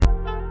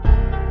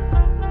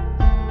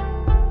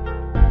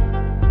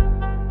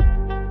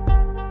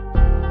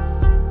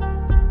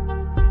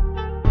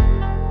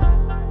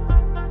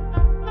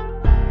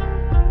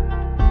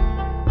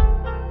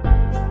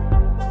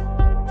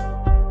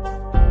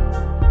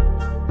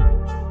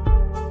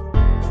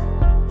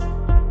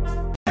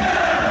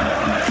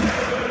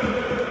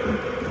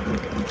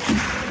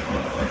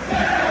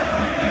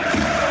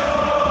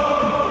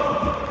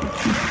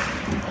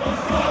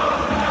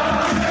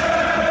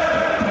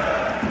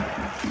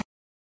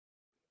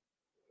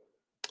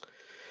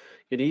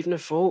Good evening,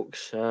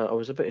 folks. I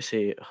was about to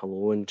say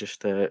hello and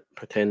just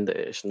pretend that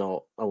it's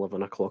not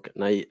 11 o'clock at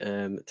night.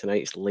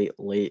 Tonight's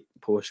late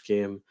post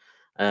game.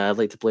 I'd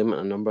like to blame it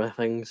on a number of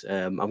things.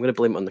 I'm going to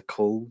blame it on the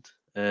cold.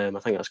 I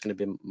think that's going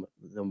to be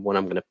the one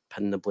I'm going to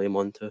pin the blame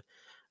onto.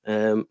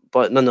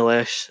 But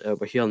nonetheless,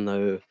 we're here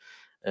now.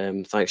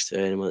 Thanks to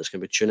anyone that's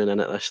going to be tuning in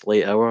at this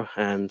late hour,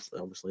 and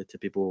obviously to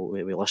people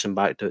we listen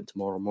back to it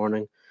tomorrow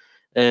morning.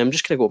 I'm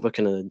just going to go over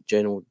kind of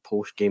general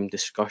post game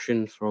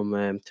discussion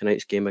from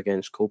tonight's game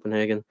against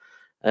Copenhagen.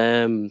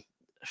 Um,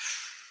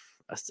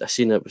 I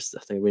seen it was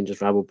I think Rangers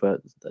rabble,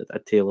 but a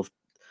tale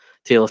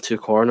of two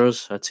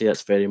corners. I'd say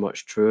that's very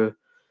much true.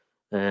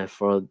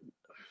 For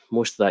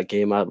most of that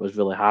game, I was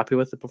really happy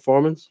with the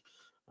performance.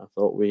 I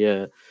thought we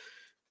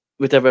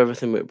did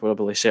everything we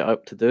probably set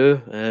up to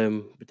do.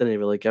 We didn't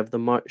really give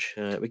them much.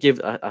 We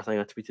gave. I think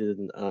I tweeted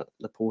in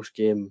the post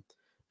game.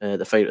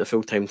 The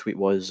full time tweet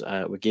was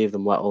we gave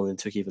them little and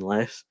took even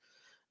less.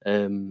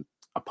 Um,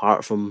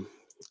 Apart from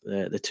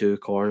the two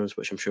corners,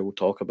 which I'm sure we'll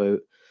talk about.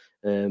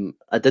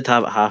 I did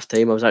have at half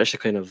time. I was actually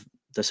kind of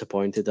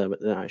disappointed that I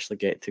didn't actually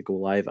get to go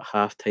live at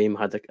half time.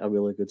 Had a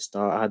really good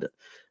start.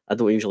 I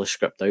don't usually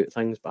script out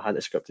things, but I had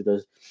it scripted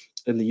as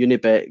in the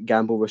Unibet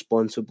Gamble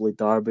Responsibly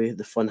Derby.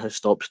 The fun has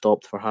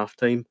stopped for half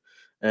time.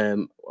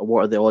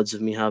 What are the odds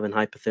of me having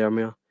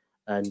hypothermia?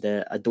 And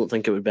I don't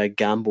think it would be a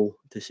gamble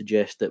to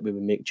suggest that we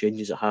would make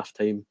changes at half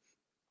time,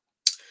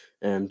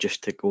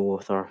 just to go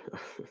with our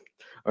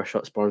our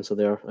shot sponsor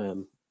there,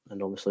 and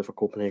obviously for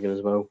Copenhagen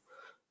as well.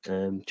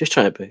 Just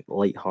trying to be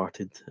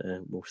light-hearted,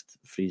 most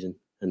freezing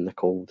in the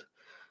cold.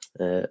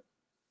 Uh,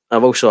 I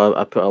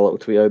put a little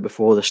tweet out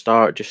before the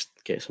start,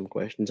 just get some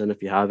questions in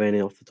if you have any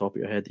off the top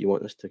of your head that you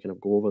want us to kind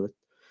of go over.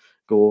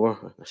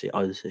 I say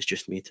us, it's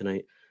just me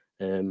tonight.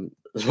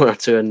 There's one or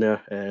two in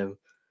there.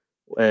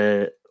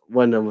 Uh,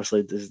 One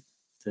obviously does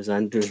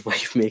Andrew's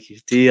wife make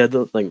his tea? I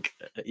don't think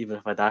even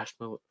if I'd asked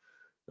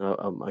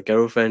my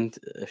girlfriend,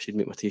 if she'd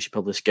make my tea, she'd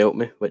probably scalp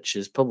me, which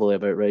is probably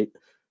about right.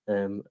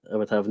 I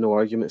would have no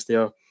arguments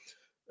there.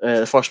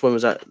 The first one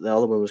was that the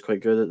other one was quite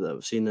good that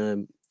I've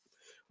seen.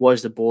 What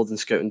has the board and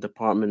scouting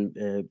department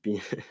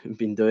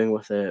been doing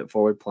with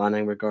forward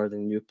planning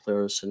regarding new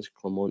players since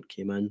Clement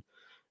came in?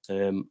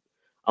 Um,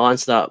 I'll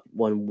answer that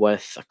one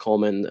with a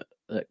comment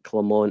that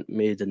Clement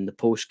made in the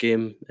post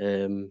game,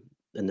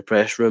 in the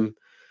press room,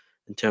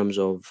 in terms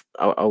of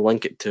I'll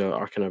link it to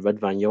our kind of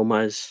Ridvan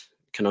Yilmaz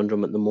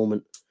conundrum at the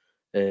moment.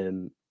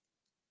 Um,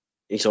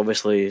 he's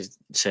obviously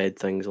said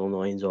things along the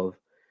lines of,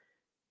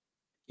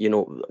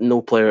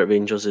 no player at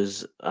Rangers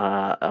is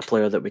a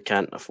player that we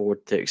can't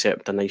afford to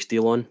accept a nice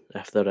deal on.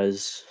 If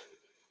there's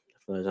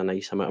a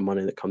nice amount of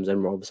money that comes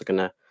in, we're obviously going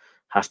to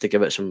have to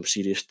give it some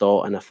serious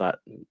thought. And if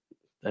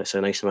that's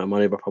a nice amount of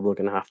money, we're probably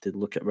going to have to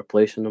look at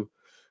replacing them.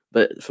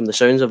 But from the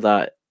sounds of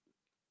that,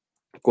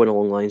 going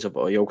along the lines of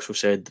what he also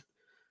said,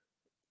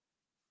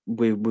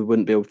 we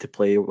wouldn't be able to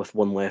play with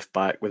one left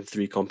back with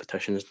three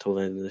competitions until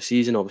the end of the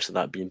season. Obviously,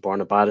 that being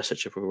Borna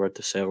Barisic if we were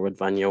to sell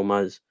Radvan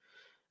Yilmaz,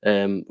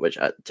 which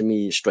to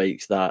me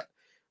strikes that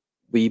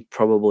we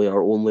probably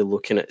are only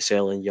looking at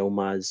selling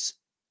Yilmaz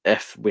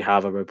if we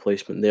have a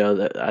replacement there.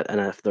 And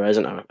if there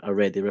isn't a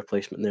ready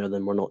replacement there,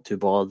 then we're not too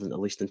bothered, at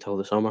least until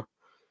the summer.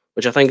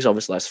 Which I think is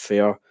obviously that's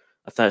fair.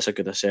 I think it's a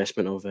good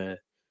assessment of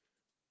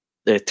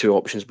the two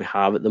options we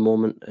have at the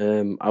moment.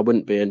 I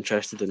wouldn't be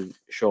interested in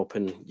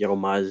shopping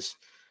Yilmaz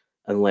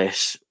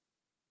unless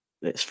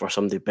it's for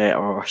somebody better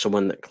or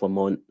someone that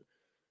Clement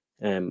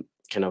kind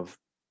of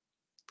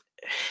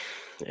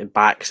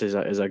backs as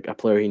a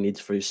player he needs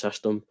for his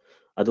system.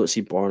 I don't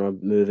see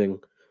Borna moving,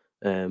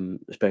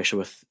 especially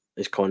with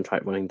his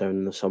contract running down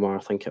in the summer. I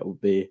think it will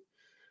be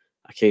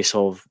a case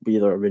of we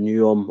either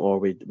renew him or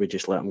we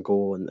just let him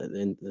go and at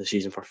the end of the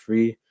season for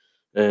free.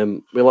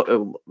 We got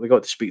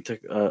to speak to.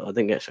 I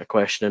didn't get a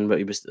question in, but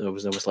I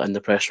was obviously in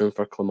the press room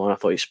for Clement. I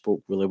thought he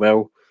spoke really well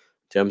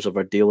in terms of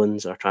our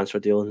dealings, our transfer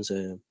dealings.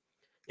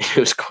 He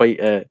was quite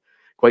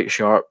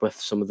sharp with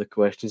some of the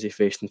questions he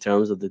faced in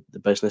terms of the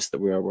business that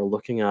we're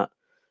looking at,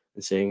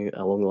 and saying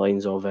along the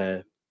lines of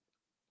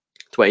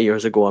 20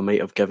 years ago I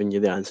might have given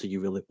you the answer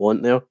you really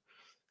want there.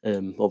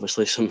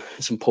 Obviously some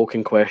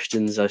poking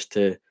questions as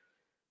to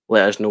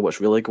let us know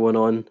what's really going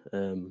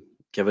on.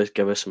 Give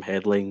us some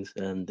headlines,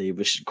 and he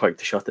was quick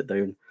to shut it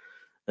down,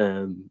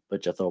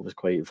 which I thought was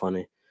quite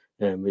funny.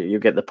 You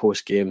get the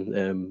post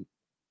game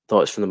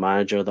thoughts from the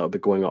manager that'll be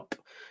going up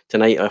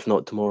tonight, if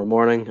not tomorrow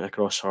morning,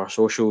 across our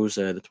socials,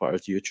 the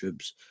Twitters,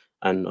 YouTubes,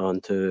 and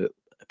onto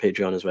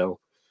Patreon as well.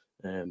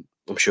 I'm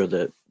sure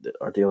that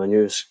our Daily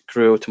News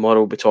crew tomorrow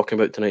will be talking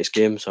about tonight's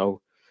game,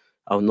 so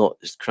I'll not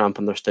cramp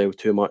on their style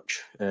too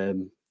much.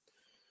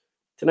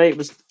 Tonight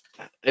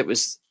it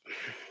was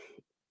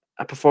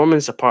a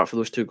performance apart from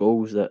those two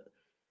goals that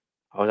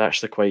I was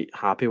actually quite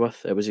happy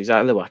with. It was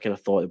exactly what I kind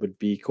of thought it would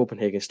be.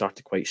 Copenhagen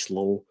started quite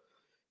slow,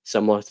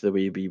 similar to the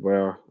way we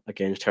were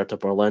against Hertha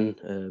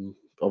Berlin.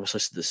 Obviously,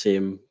 it's the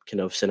same kind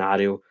of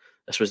scenario.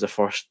 This was the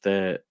first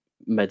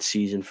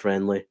mid-season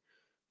friendly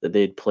that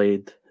they'd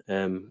played.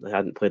 They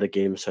hadn't played a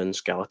game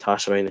since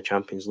Galatasaray in the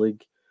Champions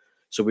League.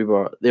 So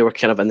they were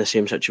kind of in the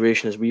same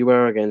situation as we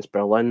were against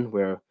Berlin,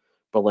 where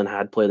Berlin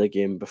had played a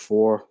game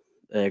before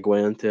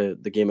going into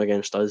the game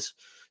against us.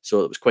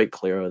 So it was quite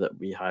clear that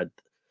we had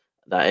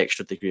that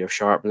extra degree of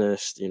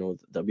sharpness,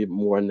 that we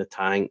more in the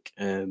tank.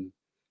 I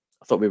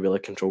thought we really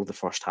controlled the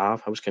first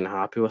half. I was kind of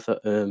happy with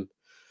it.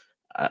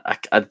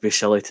 I'd be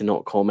silly to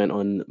not comment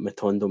on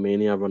Matondo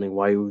Mania running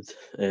wild,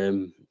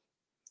 who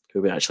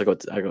we actually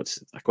I got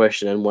a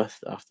question in with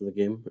after the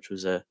game, which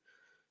was a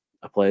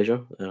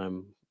pleasure.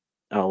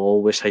 I'll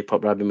always hype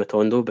up Rabbi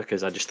Matondo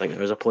because I just think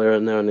there is a player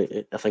in there,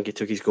 and I think he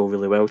took his goal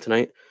really well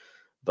tonight.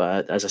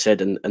 But as I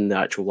said in the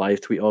actual live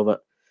tweet of it,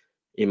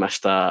 he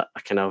missed a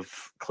kind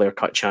of clear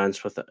cut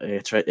chance with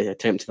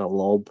attempting a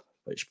lob,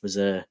 which was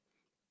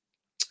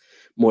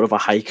more of a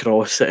high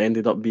cross that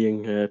ended up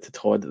being to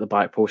Todd at the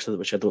back post,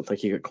 which I don't think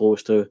he got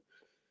close to.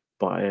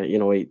 But he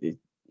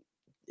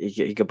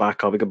got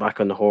back up, he got back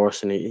on the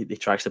horse, and he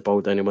tracks the ball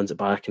down, he wins it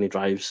back, and he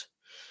drives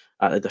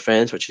at the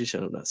defence, which is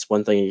that's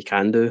one thing he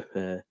can do.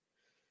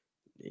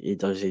 He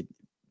does. He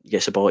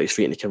gets the ball at his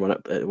feet and he can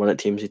run at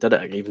teams. He did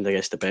it even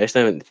against the best.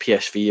 I mean, the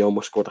PSV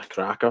almost scored a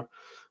cracker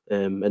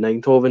in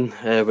Eindhoven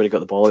where he got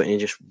the ball out and he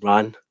just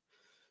ran,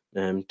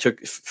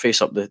 took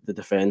face up the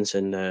defence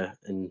and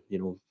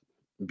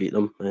beat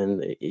them.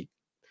 And he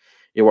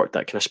worked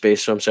that kind of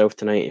space for himself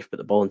tonight. He put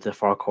the ball into the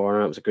far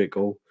corner. It was a great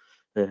goal.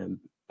 I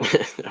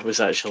was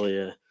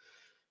actually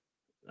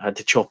I had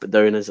to chop it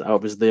down as I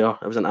was there.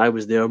 It was an I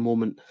was there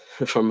moment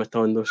for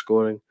Matondo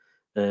scoring.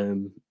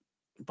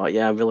 But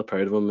yeah, I'm really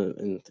proud of him,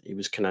 and he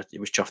was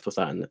chuffed with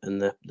that in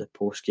the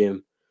post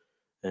game.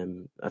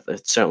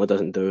 It certainly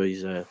doesn't do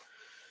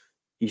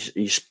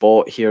his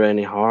spot here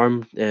any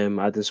harm.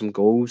 Adding some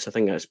goals, I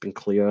think that's been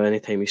clear.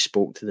 Anytime he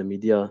spoke to the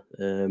media,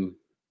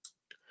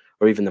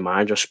 or even the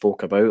manager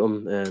spoke about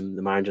him,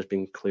 the manager's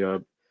been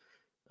clear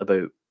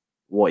about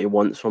what he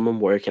wants from him,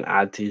 what he can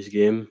add to his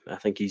game. I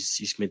think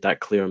he's made that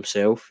clear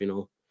himself.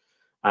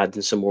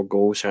 Adding some more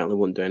goals certainly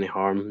won't do any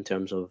harm in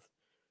terms of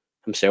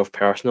himself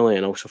personally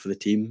and also for the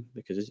team,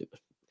 because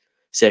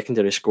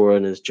secondary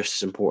scoring is just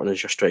as important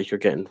as your striker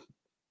getting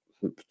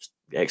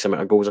X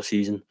amount of goals a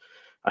season.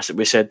 I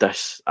said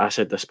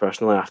this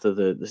personally after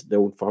the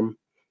Old Firm.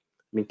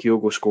 I mean,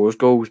 Kyogo scores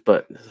goals,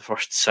 but the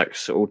first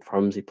 6 Old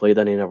Firms he played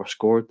in, he never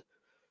scored.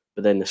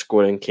 But then the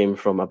scoring came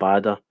from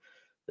Abada,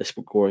 the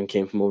scoring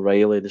came from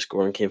O'Reilly, the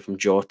scoring came from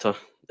Jota.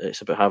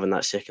 It's about having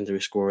that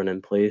secondary scoring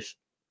in place.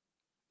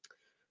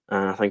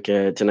 And I think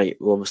tonight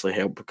will obviously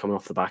help coming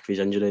off the back of his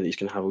injury that he's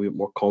going to have a wee bit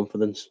more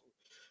confidence.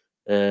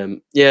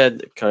 Yeah,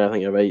 Curry, I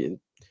think you're right.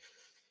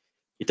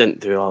 He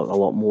didn't do a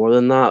lot more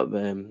than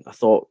that. I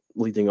thought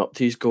leading up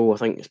to his goal, I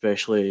think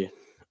especially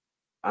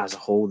as a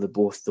whole,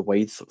 both the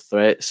wide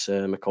threats,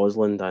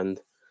 McCausland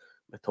and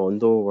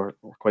Matondo were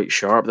quite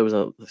sharp. There was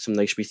some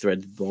nice wee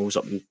threaded balls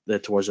up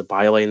towards the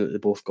byline that they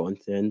both got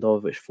into the end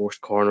of, which forced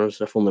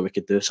corners. If only we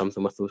could do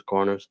something with those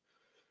corners.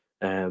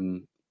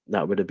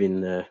 That would have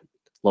been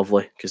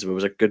lovely, because there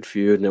was a good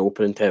few in the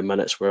opening 10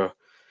 minutes where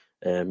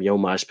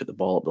Yilmaz put the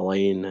ball up the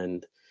line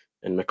and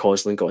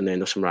McCausland got in the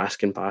end of some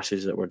Raskin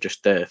passes that were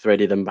just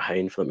threaded in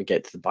behind for them to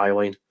get to the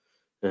byline.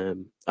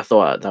 I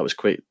thought that was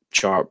quite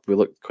sharp. We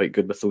looked quite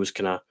good with those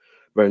kind of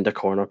round the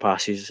corner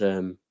passes.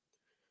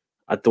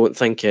 I don't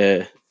think,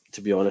 to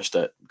be honest,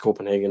 that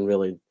Copenhagen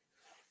really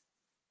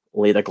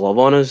laid a glove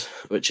on us,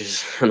 which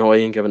is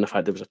annoying given the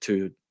fact there was a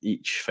 2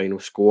 each final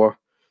score.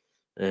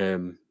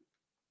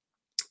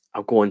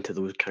 I'll go into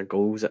those kind of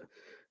goals.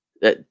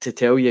 To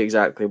tell you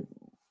exactly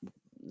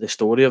the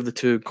story of the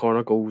 2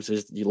 corner goals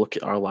is you look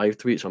at our live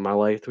tweets or my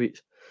live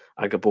tweets.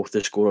 I got both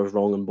the scorers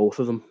wrong on both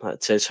of them.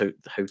 It says how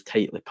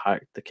tightly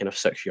packed the kind of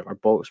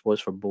 6-yard box was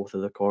for both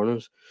of the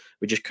corners.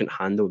 We just couldn't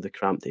handle the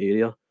cramped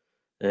area.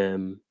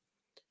 It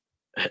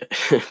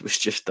was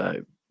just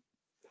a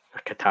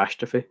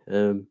catastrophe.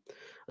 I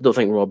don't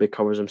think Robbie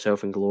covers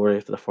himself in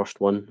glory for the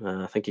first one.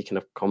 I think he kind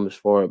of comes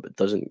for it, but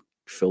doesn't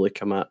fully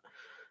come at.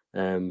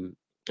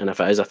 And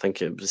if it is, I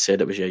think it was said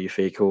it was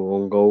Yayufeko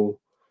own goal.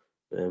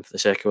 For the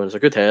second one, it's a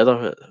good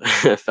header.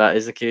 If that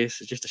is the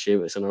case, it's just a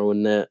shame it's in our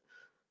own net.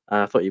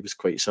 I thought he was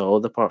quite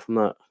solid apart from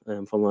that,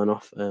 funnily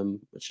enough,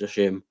 which is a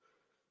shame.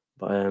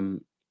 But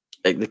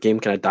the game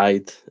kind of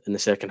died in the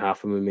second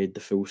half when we made the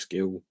full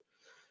scale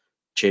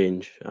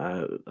change.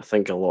 I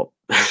think a lot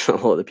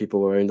of the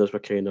people around us were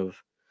kind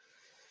of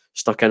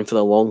stuck in for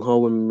the long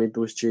haul when we made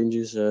those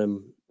changes.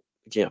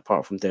 Again,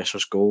 apart from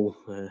Desser's goal,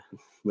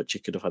 which he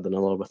could have had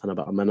another within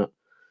about a minute.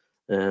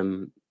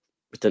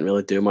 We didn't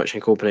really do much,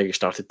 and Copenhagen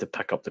started to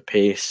pick up the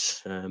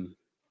pace.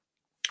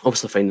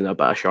 Obviously finding a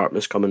bit of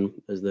sharpness coming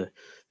as the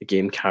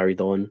game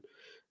carried on.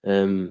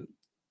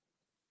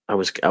 I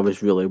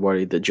was really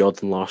worried that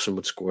Jordan Larson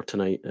would score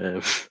tonight,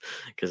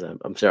 because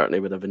I'm certain he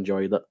would have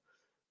enjoyed it.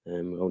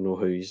 We all know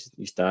who his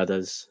dad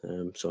is,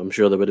 so I'm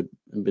sure there would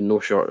have been no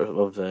short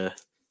of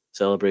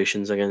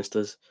celebrations against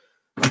us.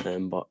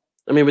 But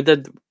I mean, we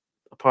did,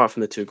 apart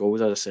from the 2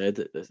 goals, as I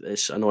said,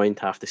 it's annoying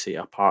to have to say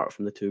apart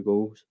from the 2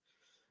 goals.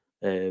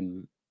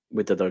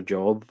 We did our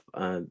job.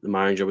 The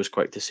manager was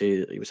quick to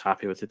say that he was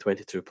happy with the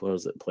 22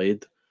 players that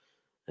played.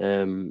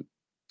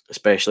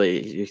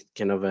 especially you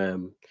kind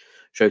of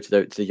shouted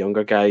out to the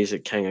younger guys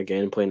at King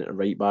again playing at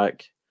right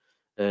back.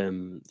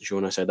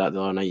 Jonah said that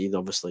the other night. He'd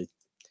obviously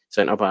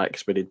centre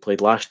backs where he'd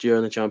played last year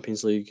in the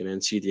Champions League, and then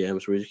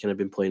CDMs where he's kind of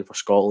been playing for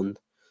Scotland,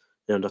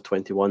 the under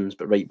 21s,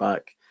 but right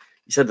back.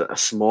 He said that a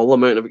small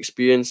amount of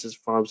experience, as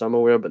far as I'm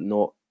aware, but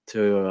not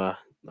to a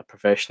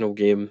professional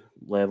game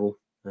level.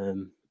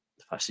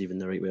 If that's even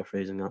the right way of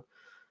phrasing that.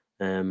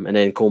 And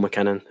then Cole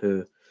McKinnon,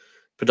 who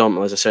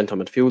predominantly as a centre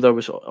midfielder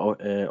was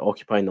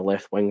occupying the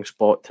left wing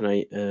spot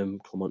tonight.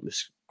 Clement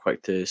was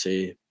quick to say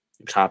he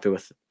was happy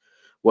with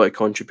what it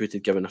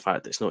contributed, given the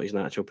fact that it's not his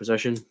natural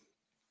position.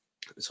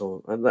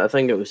 So I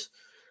think it was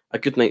a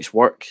good night's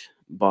work,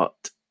 but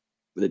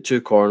with the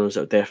two corners,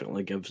 it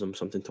definitely gives them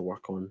something to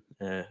work on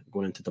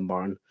going into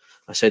Dumbarton.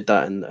 I said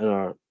that in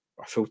our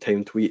full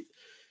time tweet.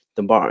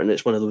 Dumbarton,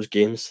 it's one of those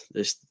games.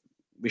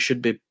 We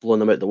should be blowing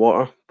them out the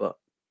water, but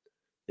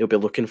they'll be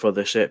looking for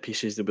the set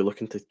pieces. They'll be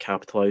looking to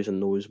capitalise on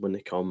those when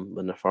they come,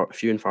 when they're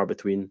few and far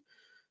between.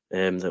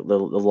 The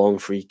long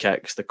free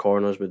kicks, the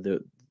corners with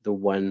the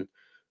win.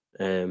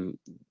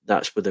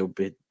 That's where they'll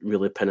be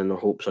really pinning their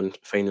hopes on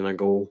finding a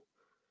goal.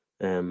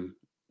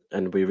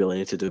 And we really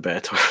need to do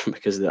better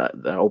because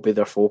that'll be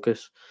their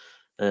focus.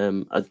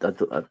 No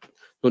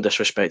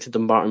disrespect to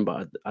Dumbarton,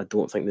 but I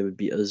don't think they would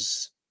beat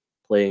us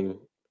playing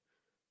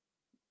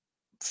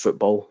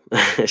football.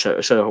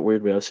 It's a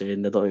weird way of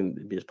saying they don't think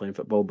they'd beat us playing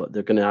football, but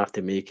they're going to have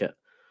to make it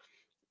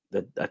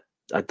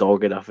a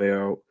dogged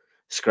affair,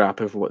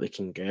 scrapping for what they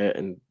can get.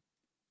 And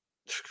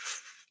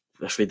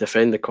if we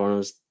defend the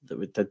corners that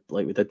we did,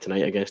 like we did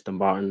tonight against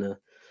Dumbarton,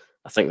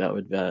 I think that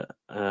would be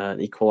an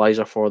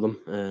equaliser for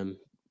them.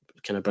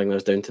 Kind of bring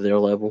us down to their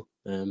level.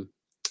 I'm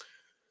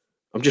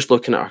just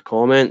looking at our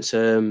comments.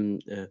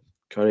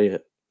 Curry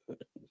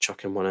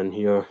chucking one in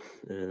here.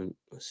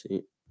 Let's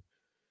see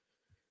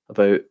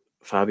about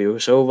Fabio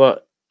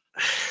Silva.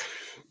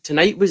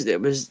 Tonight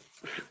was.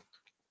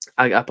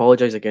 I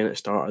apologise again at the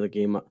start of the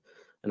game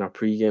in our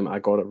pre-game. I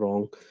got it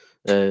wrong.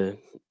 The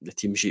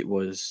team sheet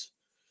was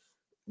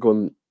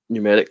going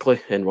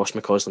numerically, and Ross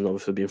McCausland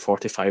obviously being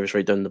 45 is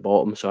right down the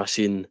bottom. So I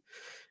seen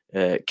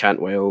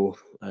Cantwell,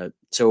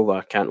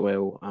 Silva,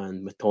 Cantwell,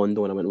 and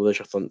Matondo, and I went, "Well, there's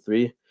your front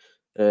three."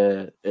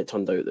 It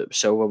turned out that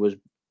Silva was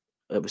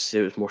it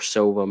was more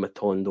Silva,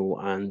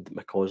 Matondo, and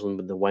McCausland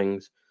with the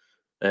wings.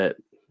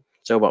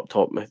 Silva up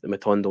top,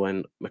 Matondo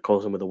and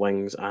McCausland with the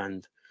wings,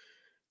 and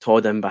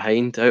Todd in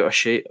behind. Out of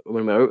shape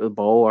when we were out of the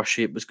ball, our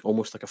shape was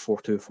almost like a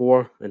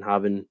 4-2-4, and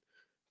having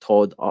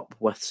Todd up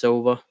with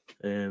Silva.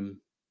 I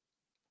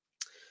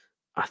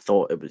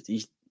thought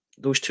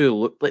those two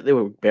looked like they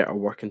were better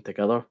working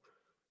together.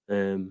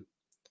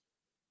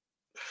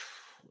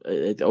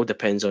 It all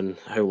depends on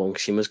how long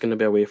Seema's going to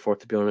be away for,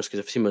 to be honest,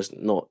 because if Seema's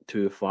not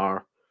too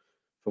far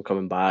from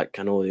coming back,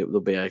 I know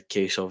there'll be a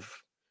case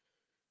of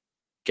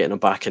getting him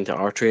back into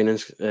our training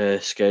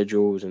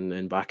schedules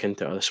and back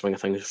into the swing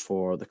of things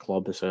for the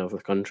club instead of the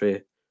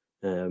country.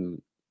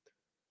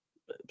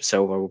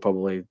 Silva will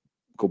probably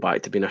go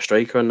back to being a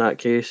striker in that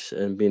case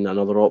and being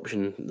another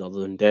option other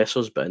than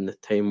Dessers, but in the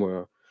time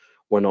where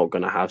we're not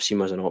going to have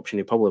Seema as an option,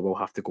 he probably will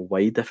have to go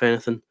wide if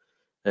anything.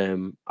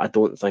 I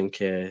don't think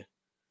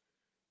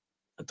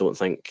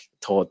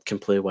Todd can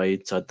play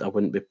wide, so I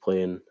wouldn't be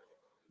playing.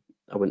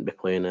 I wouldn't be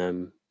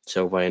playing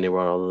Silva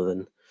anywhere other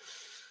than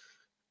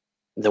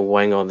the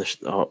wing or the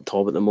up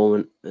top at the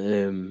moment.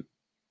 I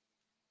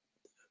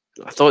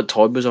thought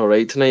Todd was all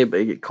right tonight,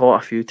 but he got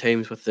caught a few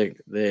times with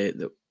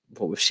the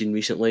what we've seen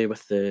recently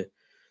with the.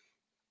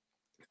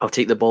 I'll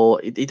take the ball.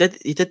 He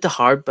did the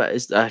hard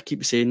bit. I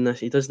keep saying this.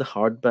 He does the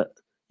hard bit.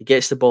 He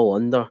gets the ball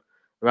under.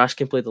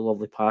 Raskin played a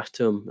lovely pass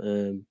to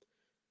him.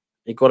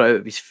 He got it out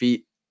of his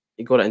feet.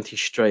 He got it into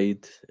his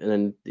stride, and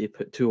then they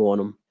put two on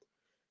him.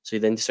 So he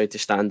then decided to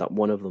stand up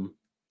one of them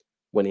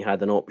when he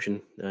had an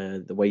option,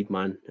 the wide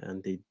man,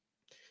 and he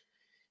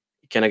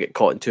kind of get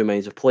caught in two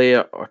minds of play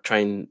or try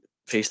and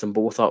face them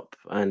both up.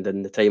 And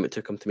in the time it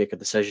took him to make a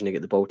decision to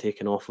get the ball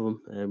taken off of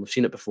him, we've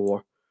seen it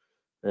before.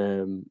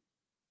 Um,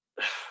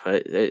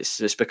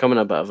 it's becoming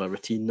a bit of a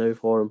routine now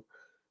for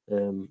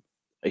him.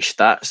 His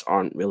stats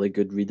aren't really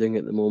good reading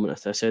at the moment.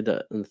 As I said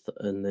that in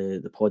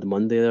the pod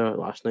Monday there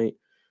last night.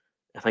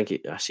 I think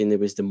I seen he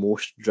was the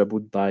most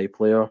dribbled by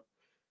player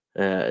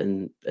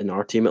in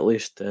our team at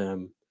least.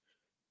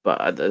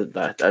 But I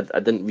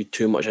didn't read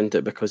too much into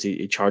it because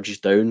he charges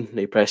down.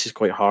 He presses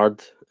quite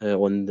hard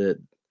on the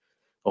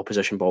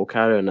opposition ball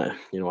carrier, and a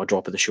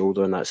drop of the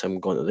shoulder, and that's him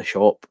going to the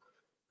shop.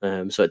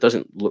 So it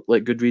doesn't look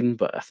like good reading,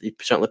 but if he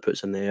certainly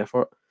puts in the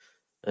effort.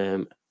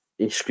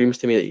 He screams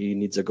to me that he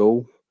needs a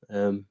goal.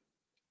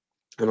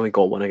 I know he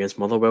got one against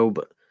Motherwell,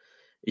 but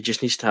he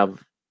just needs to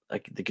have a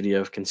degree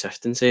of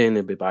consistency, and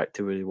he'll be back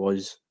to where he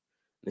was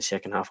in the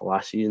second half of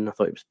last season. I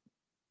thought he was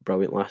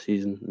brilliant last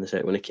season in the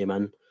set when he came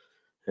in.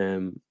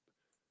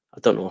 I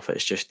don't know if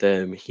it's just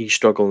he's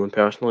struggling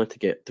personally to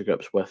get to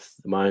grips with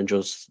the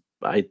manager's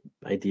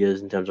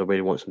ideas in terms of where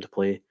he wants him to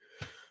play.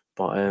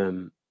 But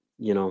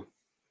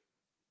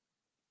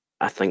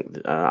I think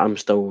I'm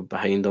still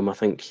behind him. I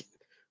think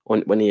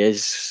when he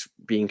is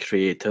being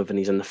creative and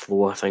he's in the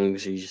flow of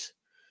things. He's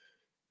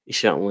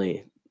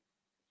certainly,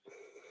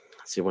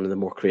 I'd say, one of the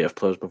more creative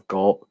players we've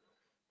got.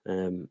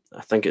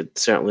 I think it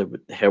certainly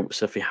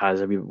helps if he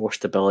has a wee bit more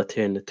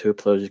stability in the two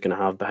players he's going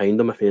to have behind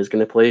him if he is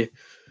going to play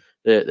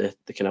the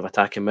kind of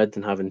attacking mid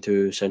and having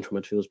two central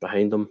midfielders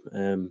behind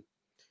him.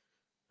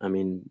 I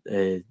mean,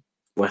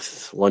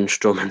 with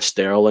Lundstrom and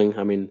Sterling,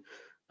 I mean,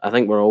 I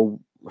think we're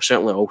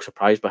certainly all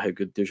surprised by how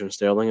good Dujon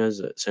Sterling is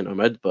at centre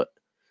mid, but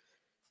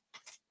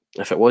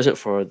if it wasn't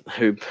for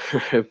how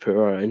how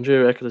poor our injury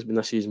record has been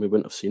this season, we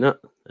wouldn't have seen it.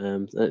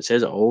 And it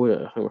says it all. I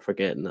think we're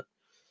forgetting that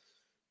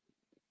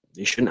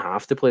you shouldn't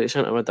have to play at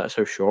centre mid. That's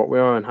how short we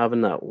are, and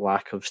having that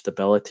lack of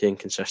stability and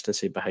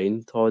consistency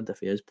behind Todd, if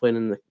he is playing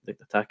in the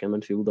attacking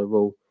midfielder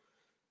role,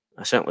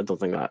 I certainly don't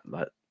think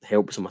that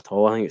helps him at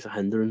all. I think it's a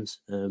hindrance.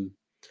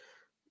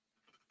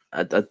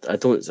 I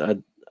don't.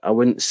 I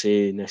wouldn't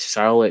say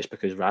necessarily it's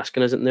because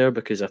Raskin isn't there,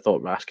 because I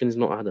thought Raskin's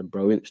not had a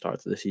brilliant start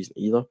to the season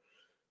either.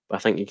 But I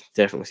think you can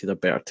definitely see they're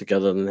better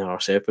together than they are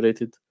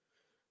separated.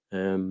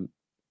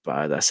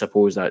 But I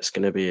suppose that's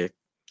going to be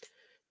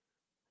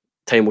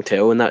time will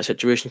tell in that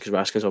situation because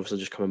Raskin's obviously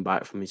just coming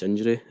back from his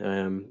injury.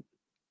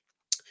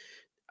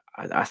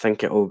 I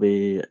think it will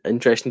be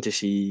interesting to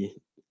see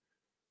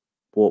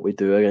what we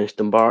do against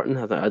Dumbarton.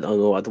 I don't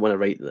know. I don't want to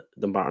write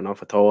Dumbarton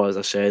off at all. As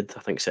I said,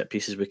 I think set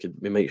pieces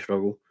we might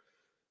struggle,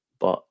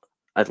 but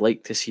I'd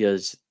like to see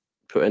us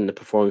put in the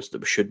performance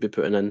that we should be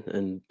putting in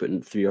and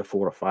putting 3 or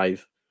 4 or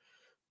 5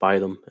 by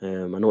them.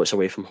 I know it's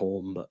away from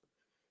home, but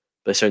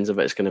by the sounds of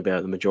it, it's going to be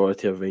the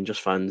majority of Rangers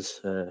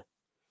fans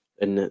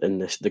in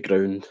the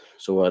ground.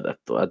 So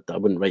I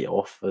wouldn't write it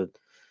off.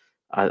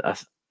 I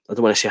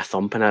don't want to say a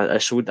thumping. I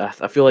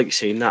feel like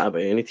saying that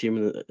about any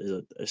team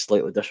is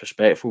slightly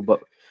disrespectful,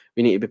 but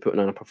we need to be putting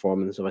on a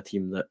performance of a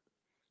team that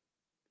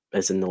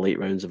is in the late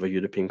rounds of a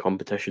European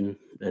competition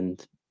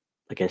and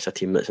against a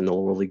team that's in the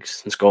lower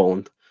leagues in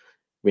Scotland.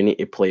 We need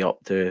to play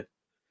up to,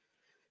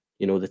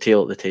 the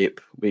tail of the tape.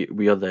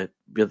 We are the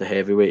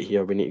heavyweight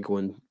here. We need to go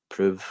and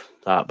prove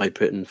that by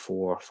putting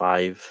 4,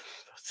 5,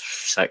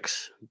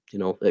 6.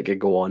 It could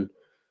go on,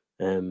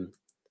 and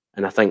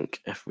I think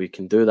if we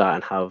can do that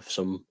and have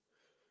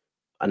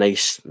a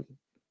nice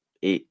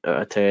 8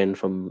 out of 10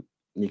 from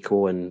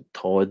Nico and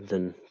Todd,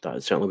 then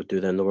that certainly would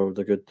do them the world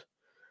of good.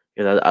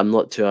 Yeah, I'm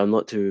not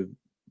too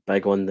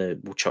big on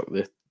we'll chuck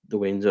the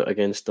Wains out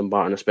against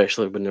Dumbarton,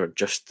 especially when they're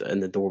just in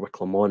the door with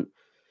Clermont.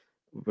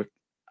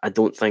 I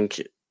don't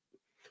think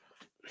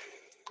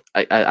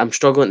I'm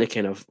struggling to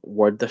kind of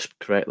word this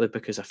correctly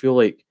because I feel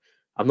like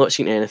I've not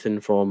seen anything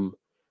from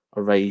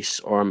a Rice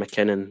or a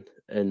McKinnon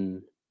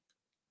in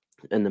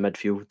the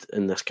midfield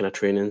in this kind of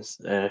training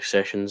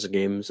sessions,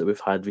 games that we've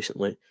had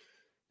recently.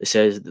 It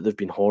says that they've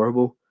been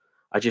horrible.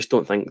 I just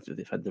don't think that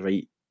they've had the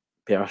right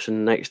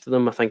person next to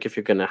them. I think if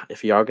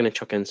you are gonna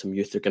chuck in some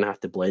youth, you're gonna have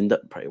to blend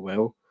it pretty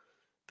well,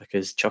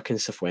 because chucking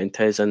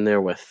Cifuentes in there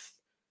with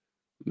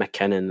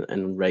McKinnon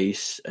and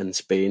Rice in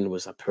Spain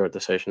was a poor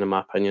decision in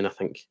my opinion. I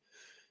think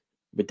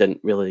we didn't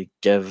really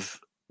give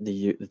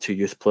the two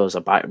youth players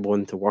a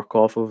backbone to work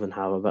off of and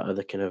have a bit of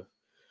the kind of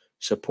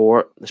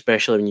support,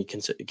 especially when you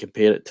can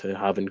compare it to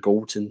having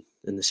Goldson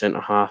in the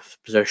centre half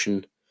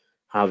position,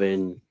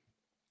 having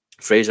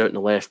Fraser out on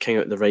the left, King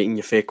out on the right, and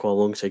Yefeko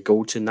alongside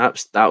Goldson.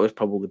 That was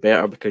probably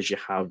better because you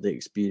have the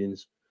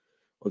experience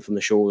from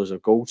the shoulders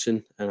of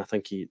Goldson, and I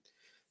think he,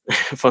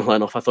 funnily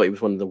enough, I thought he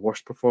was one of the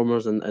worst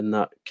performers in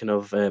that kind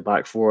of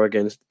back four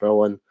against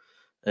Berlin.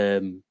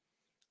 But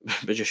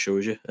it just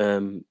shows you.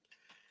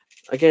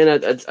 Again,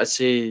 I'd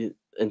say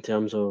in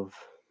terms of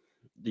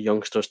the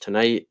youngsters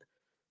tonight,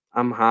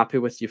 I'm happy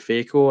with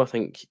Yefeko. I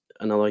think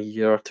another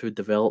year or two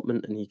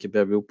development and he could be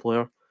a real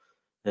player.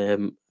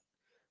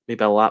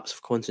 Maybe a lapse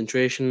of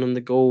concentration on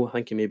the goal. I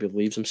think he maybe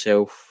leaves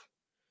himself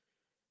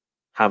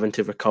having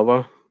to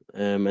recover,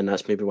 and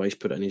that's maybe why he's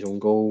put it in his own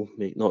goal.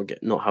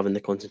 Not having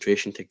the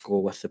concentration to go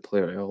with the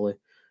player early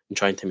and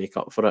trying to make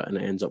up for it, and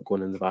it ends up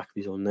going in the back of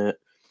his own net.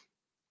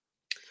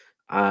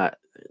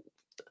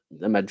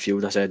 The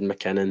midfield, I said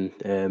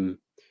McKinnon.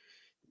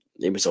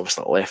 He was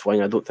obviously left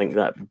wing. I don't think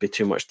that would be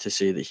too much to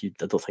say that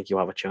I don't think he'll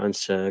have a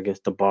chance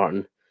against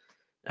Dumbarton.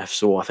 If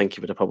so, I think he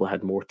would have probably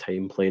had more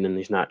time playing in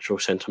his natural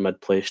centre mid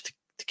place to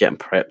get him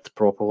prepped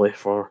properly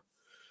for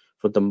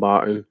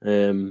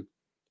Dumbarton.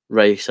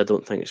 Rice, I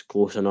don't think it's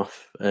close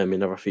enough. He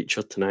never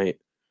featured tonight.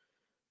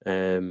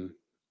 I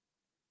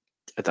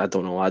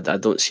don't know. I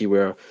don't see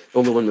where the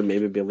only one would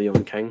maybe be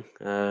Leon King.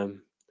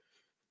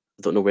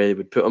 I don't know where they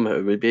would put him.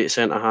 It would be at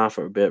centre half,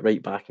 or it would be at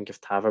right back and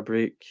give Tav a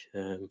break.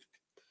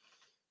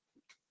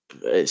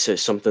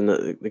 It's something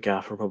that the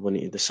gaffer probably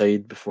need to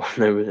decide before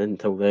now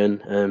until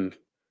then.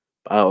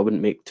 But I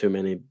wouldn't make too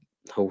many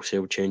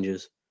wholesale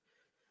changes.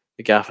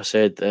 The gaffer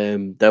said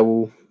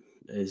Dowell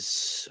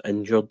is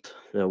injured.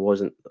 There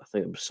wasn't. I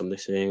think it was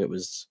somebody saying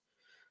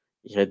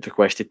he had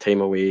requested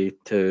time away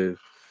for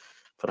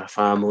a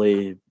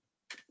family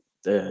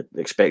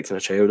expecting a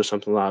child or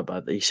something like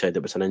that. But he said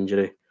it was an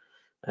injury.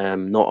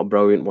 Not a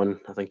brilliant one.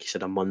 I think he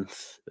said a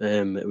month.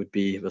 It would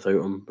be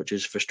without him, which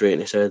is frustrating.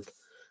 He said.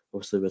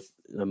 obviously with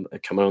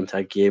coming onto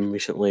a game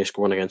recently,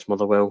 scoring against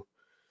Motherwell.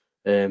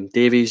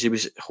 Davies, he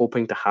was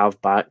hoping to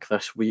have back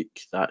this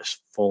week.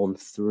 That's fallen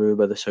through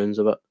by the sounds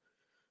of it.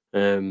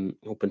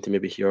 Hoping to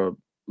maybe hear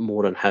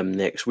more on him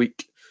next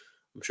week.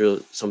 I'm sure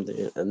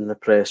somebody in the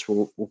press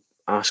will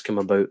ask him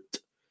about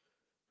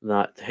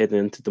that heading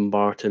into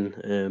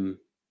Dumbarton.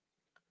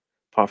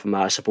 Apart from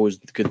that, I suppose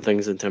the good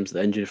things in terms of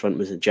the injury front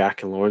was that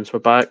Jack and Lawrence were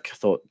back. I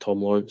thought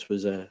Tom Lawrence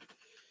was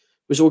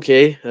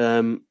okay.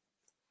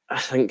 I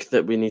think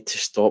that we need to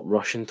stop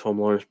rushing Tom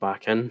Lawrence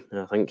back in.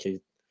 I think he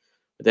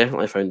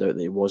definitely found out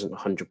that he wasn't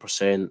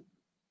 100%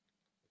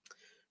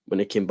 when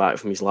he came back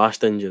from his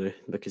last injury,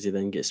 because he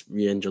then gets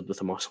re-injured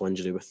with a muscle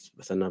injury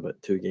within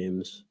about 2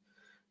 games.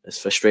 It's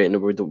frustrating that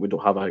we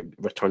don't have a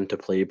return to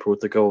play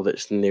protocol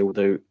that's nailed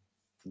out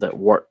that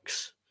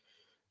works.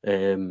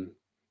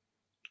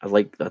 I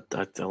like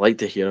that. I like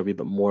to hear a wee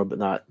bit more about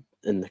that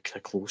in the kind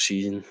of close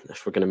season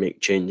if we're going to make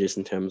changes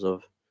in terms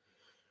of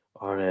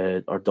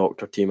our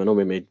doctor team. I know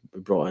we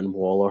brought in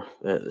Waller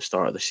at the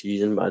start of the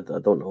season, but I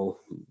don't know.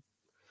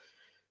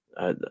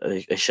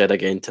 He said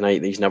again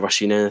tonight that he's never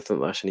seen anything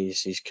like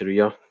this in his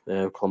career.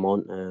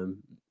 Clement,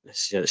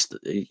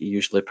 he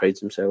usually prides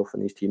himself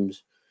in his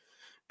teams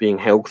being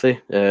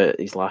healthy.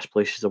 His last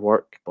places of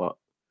work, but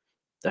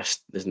this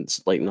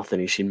isn't like nothing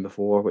he's seen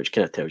before, which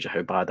kind of tells you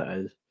how bad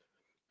it is.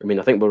 I mean,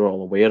 I think we're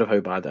all aware of how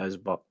bad it is,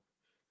 but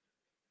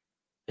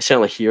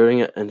certainly hearing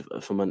it and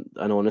from an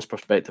honest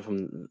perspective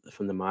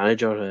from the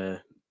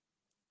manager,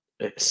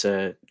 it's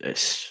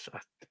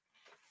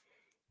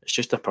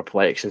just a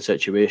perplexing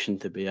situation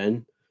to be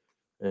in.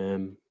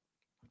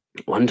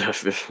 Wonder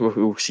if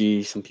we'll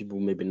see some people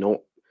maybe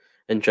not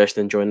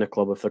interested in joining the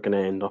club if they're going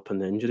to end up in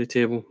the injury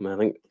table. I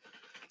think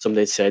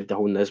somebody had said the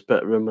whole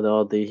Nisbet rumour the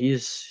other day.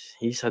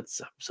 He's had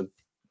some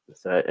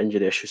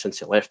injury issues since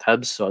he left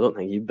Hibs, so I don't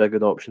think he'd be a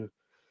good option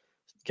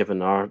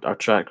given our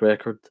track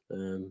record.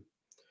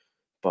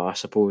 But I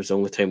suppose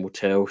only time will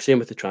tell. Same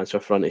with the transfer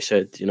front. He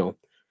said,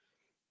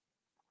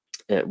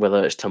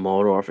 whether it's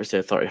tomorrow or if it's the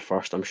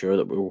 31st, I'm sure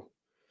that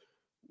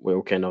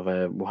we'll kind of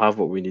we'll have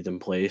what we need in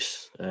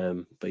place.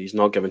 But he's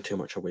not giving too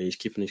much away. He's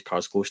keeping his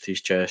cards close to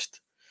his chest,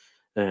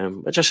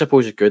 which I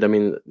suppose is good. I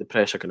mean, the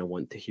press are going to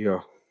want to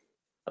hear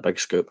a big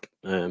scoop.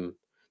 Don't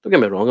get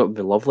me wrong; it would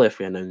be lovely if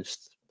we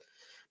announced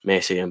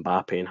Messi,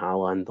 Mbappe, and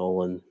Haaland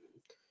all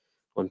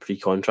on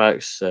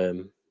pre-contracts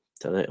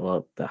tonight,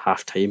 or at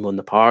half time on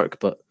the park,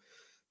 but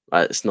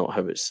that's not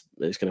how it's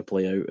going to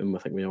play out, and I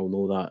think we all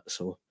know that.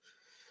 So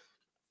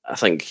I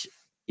think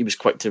he was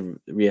quick to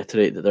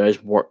reiterate that there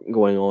is work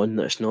going on.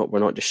 That we're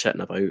not just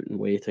sitting about and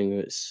waiting.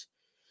 It's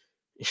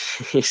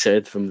he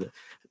said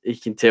you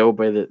can tell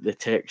by the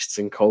texts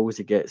and calls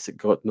he gets at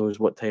God knows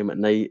what time at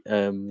night.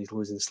 He's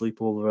losing sleep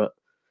over it.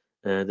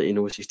 That he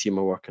knows his team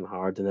are working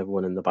hard and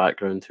everyone in the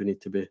background who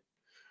need to be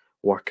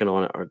working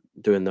on it are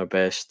doing their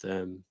best.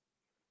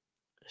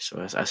 So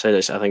I said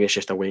I think it's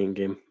just a waiting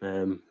game.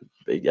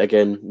 But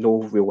again,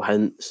 no real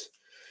hints,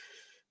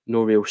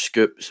 no real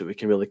scoops that we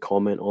can really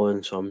comment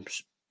on. So I'm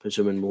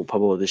presuming we'll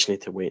probably just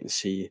need to wait and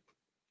see.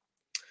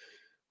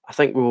 I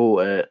think we'll.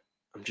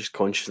 I'm just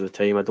conscious of the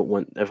time. I don't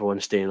want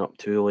everyone staying up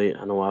too late.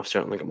 I know I've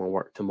certainly got my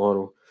work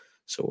tomorrow,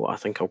 so I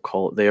think I'll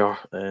call it there.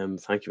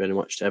 Thank you very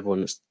much to everyone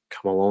that's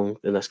come along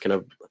in this kind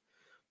of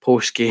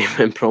post-game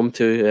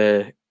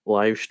impromptu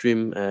live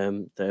stream.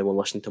 To everyone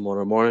listening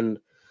tomorrow morning.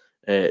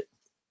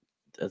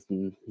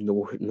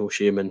 No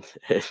shame in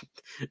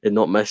in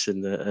not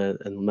missing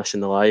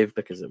the live,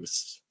 because it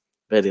was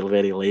very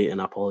very late, and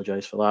I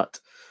apologise for that.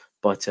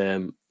 But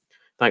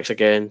thanks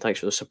again. Thanks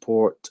for the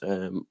support.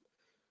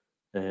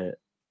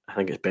 I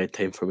think it's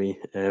bedtime for me.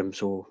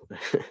 So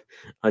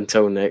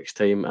until next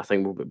time, I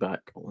think we'll be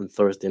back on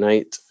Thursday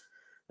night.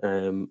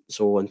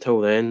 So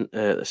until then,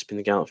 this has been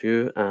the Gallant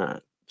View.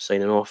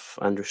 Signing off,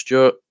 Andrew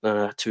Stewart.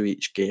 2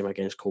 each game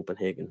against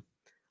Copenhagen.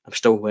 I'm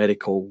still very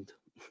cold.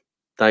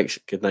 Thanks.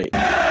 Good night.